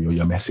story or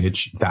your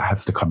message. That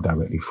has to come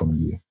directly from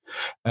you.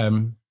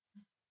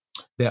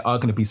 There are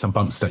going to be some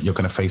bumps that you're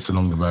going to face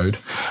along the road.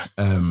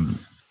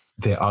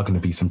 There are going to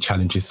be some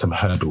challenges, some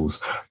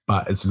hurdles,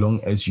 but as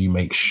long as you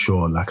make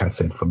sure, like I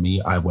said, for me,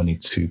 I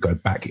wanted to go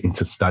back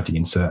into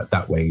studying so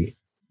that way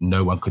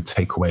no one could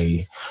take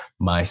away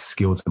my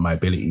skills and my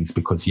abilities.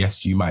 Because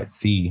yes, you might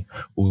see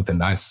all the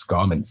nice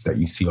garments that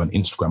you see on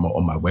Instagram or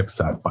on my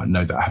website, but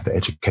know that I have the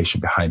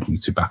education behind me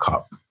to back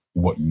up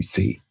what you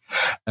see.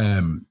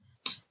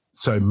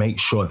 So make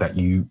sure that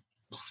you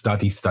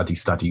study,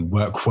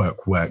 work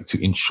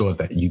to ensure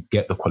that you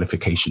get the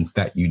qualifications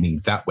that you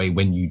need. That way,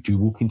 when you do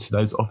walk into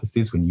those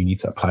offices, when you need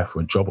to apply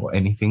for a job or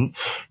anything,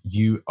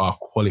 you are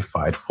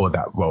qualified for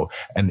that role.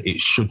 And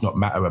it should not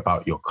matter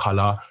about your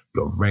color,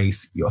 your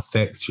race, your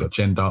sex, your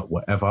gender,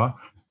 whatever.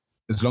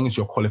 As long as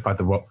you're qualified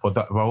for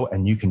that role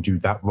and you can do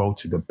that role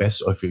to the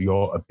best of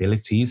your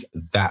abilities,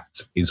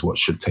 that is what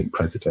should take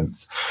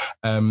precedence.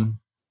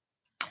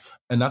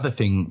 Another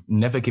thing,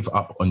 never give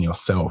up on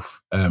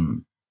yourself.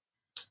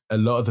 A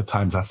lot of the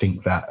times I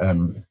think that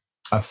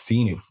I've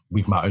seen it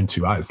with my own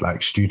 2 eyes,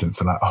 like students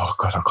are like, oh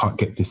God, I can't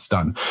get this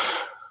done.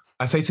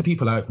 I say to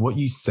people, like, what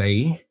you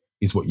say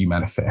is what you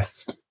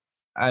manifest.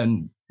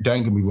 And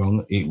don't get me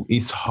wrong,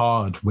 it's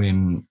hard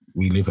when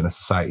we live in a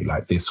society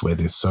like this where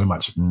there's so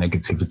much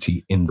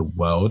negativity in the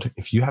world.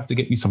 If you have to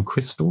get you some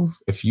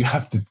crystals, if you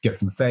have to get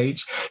some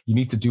sage, you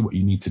need to do what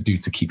you need to do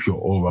to keep your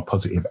aura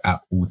positive at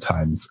all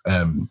times.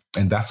 And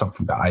that's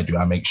something that I do.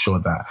 I make sure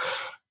that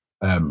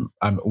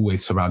I'm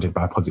always surrounded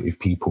by positive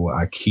people.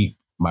 I keep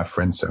my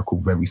friend circle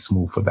very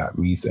small for that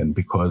reason,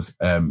 because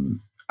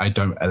I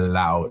don't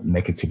allow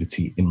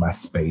negativity in my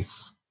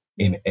space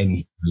in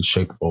any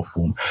shape or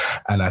form.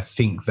 And I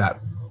think that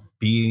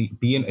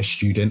being a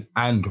student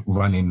and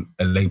running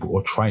a label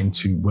or trying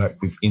to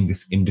work within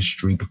this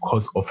industry,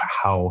 because of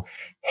how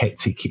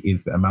hectic it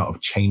is, the amount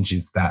of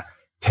changes that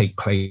take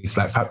place,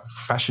 like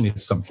fashion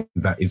is something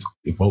that is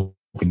evolving,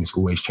 it's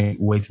always changing,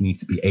 always need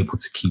to be able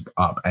to keep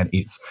up. And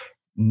it's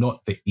not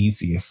the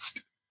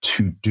easiest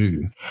to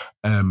do,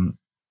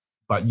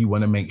 but you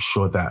want to make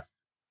sure that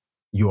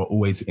you're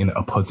always in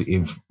a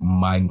positive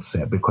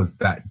mindset, because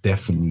that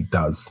definitely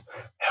does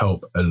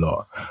help a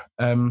lot.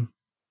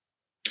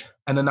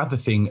 And another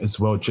thing as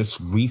well, just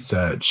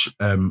research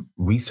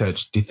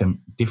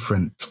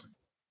different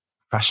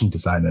fashion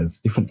designers,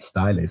 different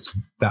stylists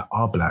that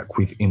are Black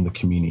within the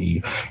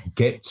community.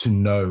 Get to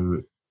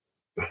know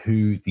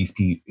who these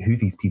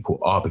people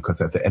are, because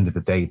at the end of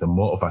the day, the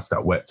more of us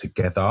that work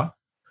together,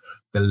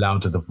 the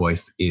louder the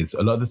voice is.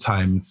 A lot of the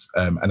times,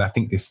 and I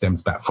think this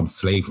stems back from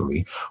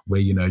slavery,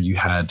 where, you know, you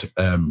had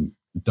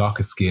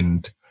darker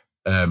skinned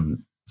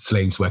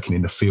slaves working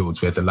in the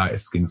fields, where the lighter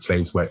skinned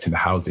slaves worked in the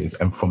houses.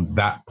 And from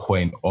that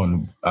point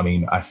on, I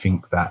mean, I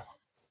think that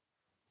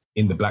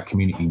in the Black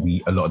community,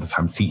 we a lot of the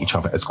time see each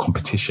other as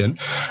competition.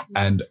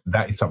 And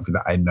that is something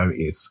that I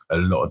notice a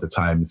lot of the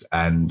times.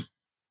 And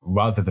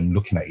rather than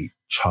looking at each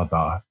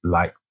other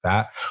like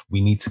that,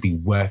 we need to be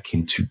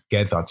working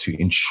together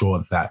to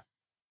ensure that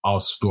our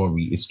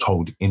story is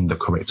told in the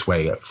correct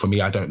way. For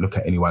me, I don't look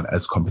at anyone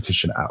as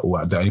competition at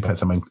all. The only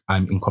person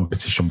I'm in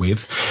competition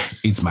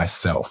with is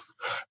myself.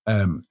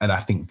 And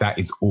I think that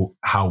is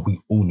how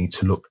we all need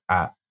to look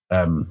at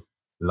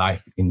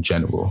life in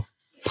general,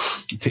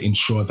 to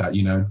ensure that,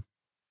 you know,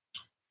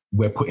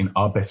 we're putting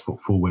our best foot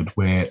forward,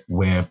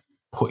 we're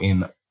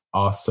putting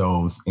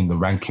ourselves in the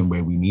ranking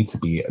where we need to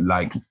be.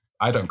 Like,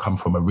 I don't come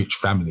from a rich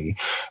family,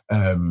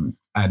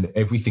 and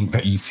everything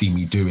that you see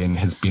me doing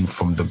has been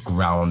from the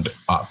ground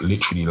up,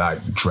 literally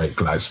like Drake,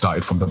 like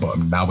started from the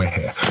bottom, now we're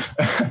here.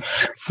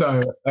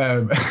 So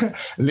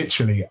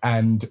literally,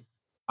 and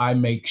I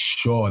make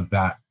sure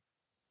that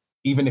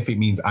even if it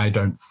means I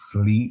don't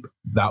sleep,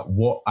 that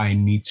what I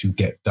need to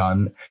get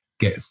done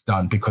gets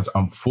done, because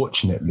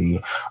unfortunately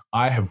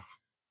I have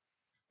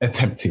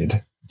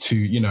attempted to,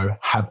 you know,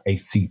 have a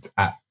seat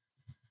at,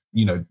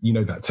 you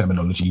know that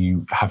terminology,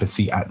 you have a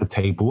seat at the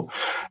table.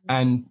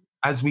 And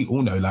as we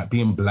all know, like,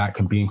 being Black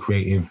and being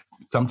creative,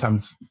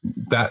 sometimes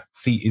that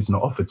seat is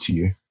not offered to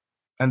you,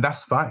 and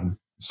that's fine.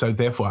 So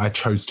therefore I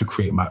chose to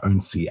create my own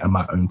seat and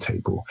my own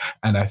table.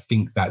 And I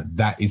think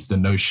that is the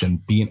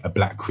notion, being a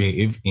Black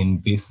creative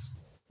in this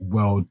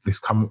world, this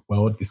current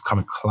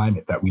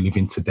climate that we live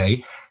in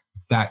today.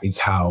 That is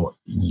how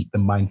the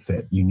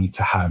mindset you need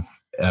to have,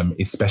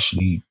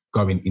 especially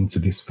going into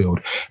this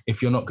field.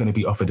 If you're not going to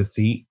be offered a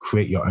seat,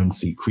 create your own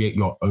seat, create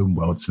your own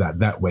world, so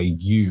that way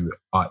you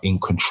are in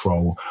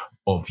control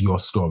of your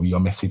story, your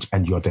message,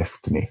 and your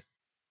destiny.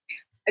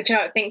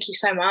 Joe, thank you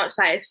so much.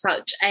 That is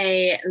such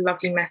a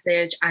lovely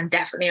message, and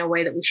definitely a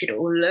way that we should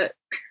all look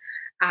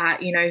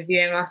at, you know,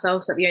 viewing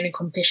ourselves, that the only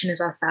competition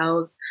is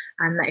ourselves,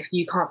 and that if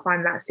you can't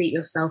find that seat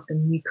yourself,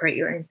 then you create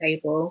your own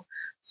table.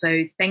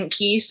 So thank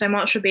you so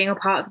much for being a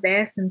part of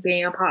this and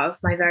being a part of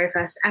my very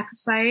first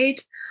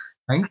episode.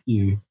 Thank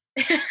you.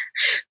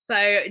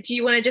 So do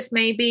you want to just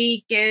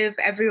maybe give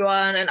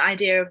everyone an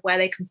idea of where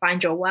they can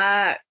find your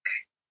work?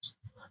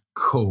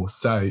 Cool.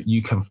 So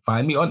you can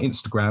find me on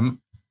Instagram.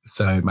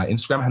 So my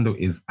Instagram handle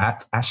is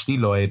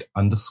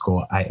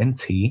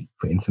 @AshleyLloyd_INT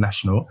for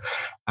international.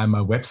 And my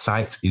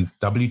website is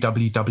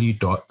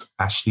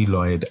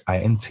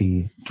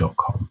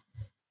www.ashleylloydint.com.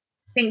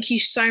 Thank you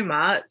so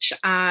much.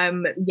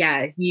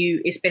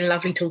 It's been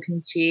lovely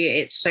talking to you.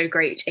 It's so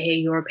great to hear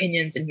your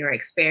opinions and your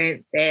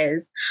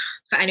experiences.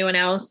 For anyone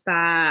else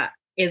that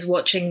is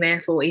watching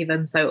this, or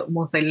even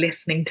more so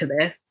listening to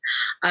this,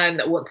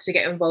 that wants to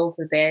get involved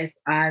with this,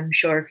 I'm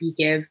sure if you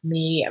give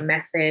me a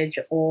message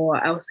or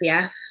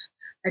LCF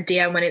a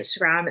DM on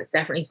Instagram, it's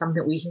definitely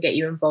something we can get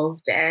you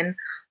involved in.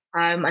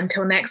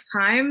 Until next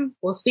time,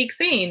 we'll speak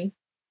soon.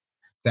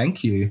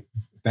 Thank you.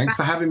 Thanks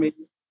for having me.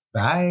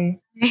 Bye.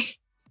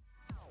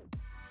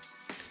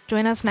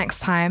 Join us next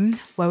time,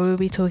 where we'll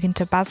be talking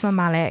to Basma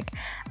Malik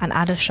and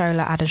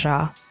Adeshola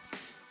Adeja.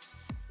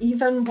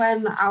 Even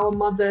when our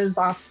mothers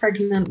are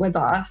pregnant with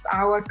us,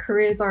 our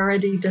careers are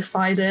already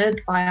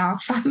decided by our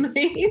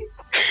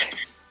families.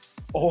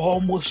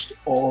 Almost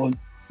all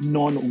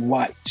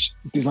non-white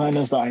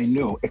designers that I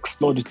know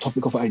explore the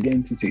topic of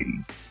identity.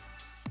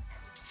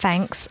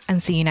 Thanks,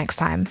 and see you next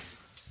time.